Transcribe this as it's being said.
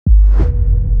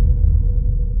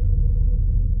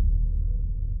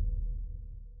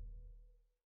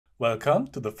Welcome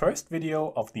to the first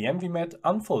video of the ENVI-met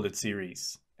Unfolded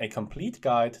series, a complete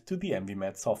guide to the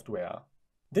ENVI-met software.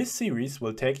 This series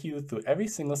will take you through every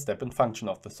single step and function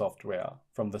of the software,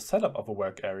 from the setup of a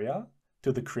work area,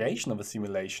 to the creation of a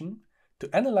simulation, to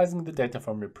analyzing the data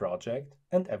from your project,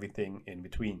 and everything in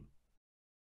between.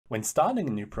 When starting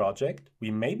a new project, we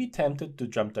may be tempted to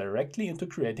jump directly into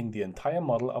creating the entire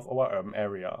model of our urban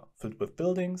area, filled with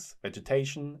buildings,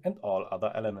 vegetation, and all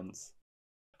other elements.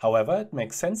 However, it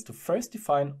makes sense to first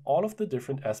define all of the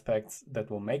different aspects that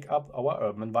will make up our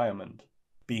urban environment.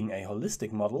 Being a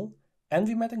holistic model,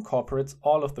 ENVI-met incorporates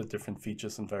all of the different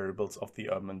features and variables of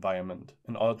the urban environment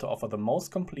in order to offer the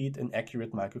most complete and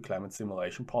accurate microclimate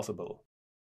simulation possible.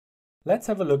 Let's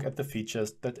have a look at the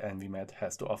features that ENVI-met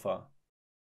has to offer.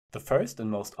 The first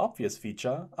and most obvious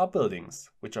feature are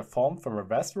buildings, which are formed from a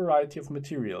vast variety of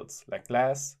materials like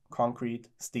glass, concrete,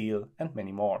 steel, and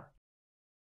many more.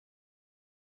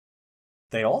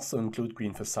 They also include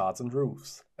green facades and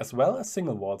roofs, as well as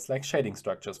single walls like shading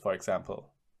structures, for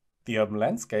example. The urban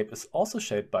landscape is also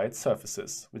shaped by its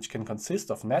surfaces, which can consist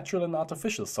of natural and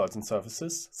artificial soils and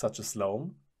surfaces such as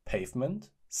loam, pavement,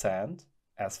 sand,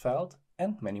 asphalt,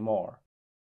 and many more.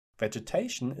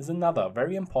 Vegetation is another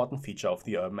very important feature of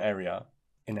the urban area.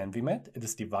 In ENVI-met, it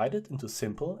is divided into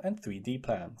simple and 3D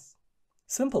plans.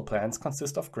 Simple plans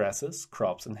consist of grasses,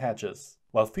 crops, and hedges,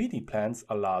 while 3D plans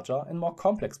are larger and more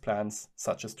complex plans,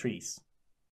 such as trees.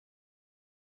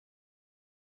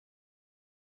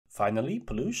 Finally,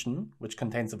 pollution, which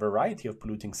contains a variety of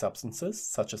polluting substances,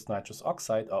 such as nitrous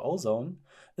oxide or ozone,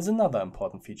 is another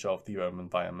important feature of the urban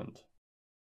environment.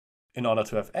 In order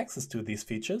to have access to these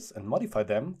features and modify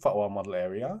them for our model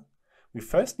area, we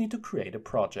first need to create a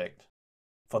project.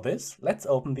 For this, let's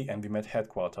open the ENVI-met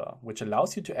headquarter, which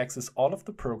allows you to access all of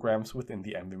the programs within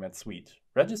the ENVI-met suite,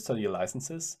 register your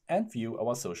licenses, and view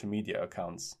our social media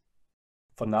accounts.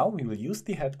 For now, we will use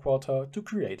the headquarter to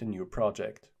create a new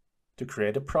project. To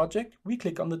create a project, we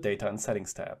click on the Data and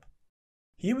Settings tab.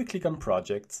 Here we click on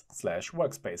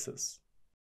Projects/Workspaces.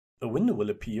 A window will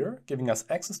appear, giving us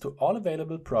access to all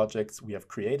available projects we have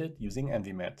created using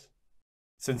ENVI-met.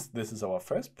 Since this is our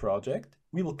first project,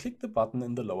 we will click the button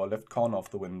in the lower left corner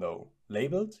of the window,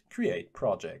 labeled Create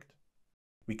Project.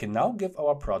 We can now give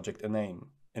our project a name.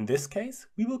 In this case,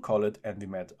 we will call it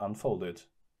ENVI-met Unfolded.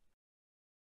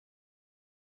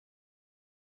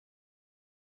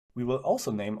 We will also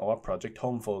name our project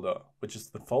home folder, which is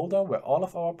the folder where all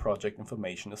of our project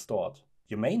information is stored.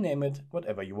 You may name it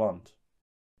whatever you want.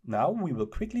 Now we will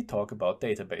quickly talk about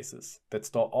databases that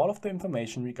store all of the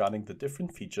information regarding the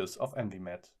different features of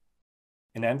ENVI-met.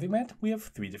 In ENVI-met, we have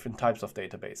three different types of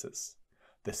databases: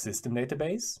 the system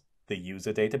database, the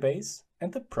user database,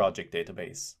 and the project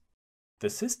database.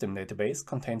 The system database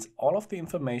contains all of the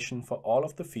information for all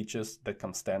of the features that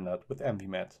come standard with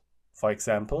ENVI-met. For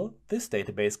example, this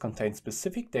database contains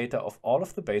specific data of all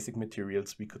of the basic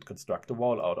materials we could construct a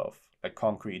wall out of, like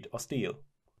concrete or steel.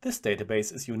 This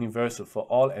database is universal for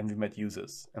all ENVI-met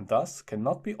users and thus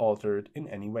cannot be altered in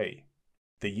any way.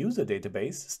 The user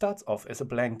database starts off as a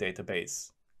blank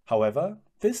database. However,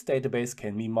 this database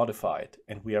can be modified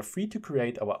and we are free to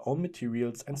create our own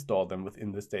materials and store them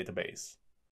within this database.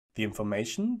 The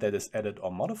information that is added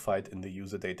or modified in the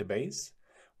user database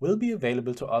will be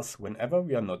available to us whenever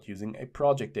we are not using a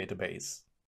project database.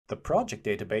 The project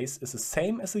database is the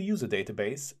same as a user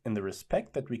database in the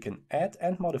respect that we can add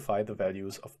and modify the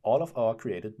values of all of our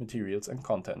created materials and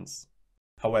contents.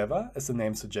 However, as the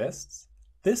name suggests,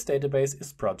 this database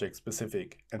is project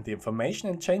specific and the information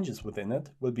and changes within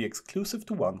it will be exclusive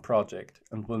to one project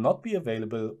and will not be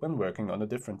available when working on a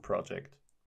different project.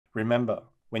 Remember,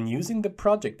 when using the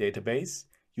project database,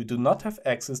 you do not have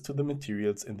access to the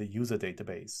materials in the user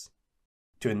database.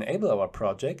 To enable our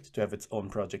project to have its own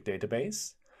project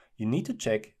database, you need to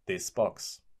check this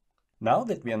box. Now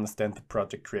that we understand the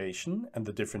project creation and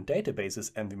the different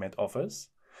databases ENVI-met offers,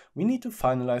 we need to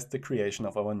finalize the creation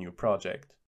of our new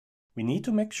project. We need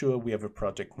to make sure we have a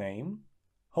project name,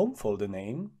 home folder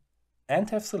name, and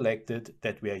have selected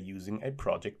that we are using a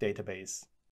project database.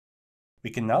 We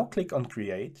can now click on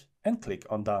Create and click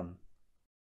on Done.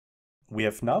 We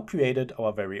have now created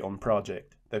our very own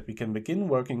project that we can begin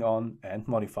working on and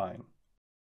modifying.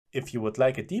 If you would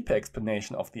like a deeper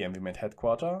explanation of the ENVI-met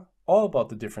headquarter or about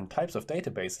the different types of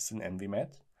databases in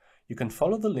ENVI-met, you can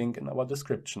follow the link in our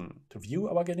description to view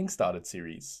our Getting Started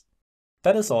series.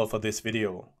 That is all for this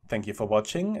video. Thank you for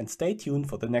watching and stay tuned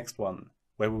for the next one,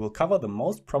 where we will cover the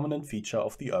most prominent feature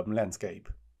of the urban landscape: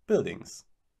 buildings.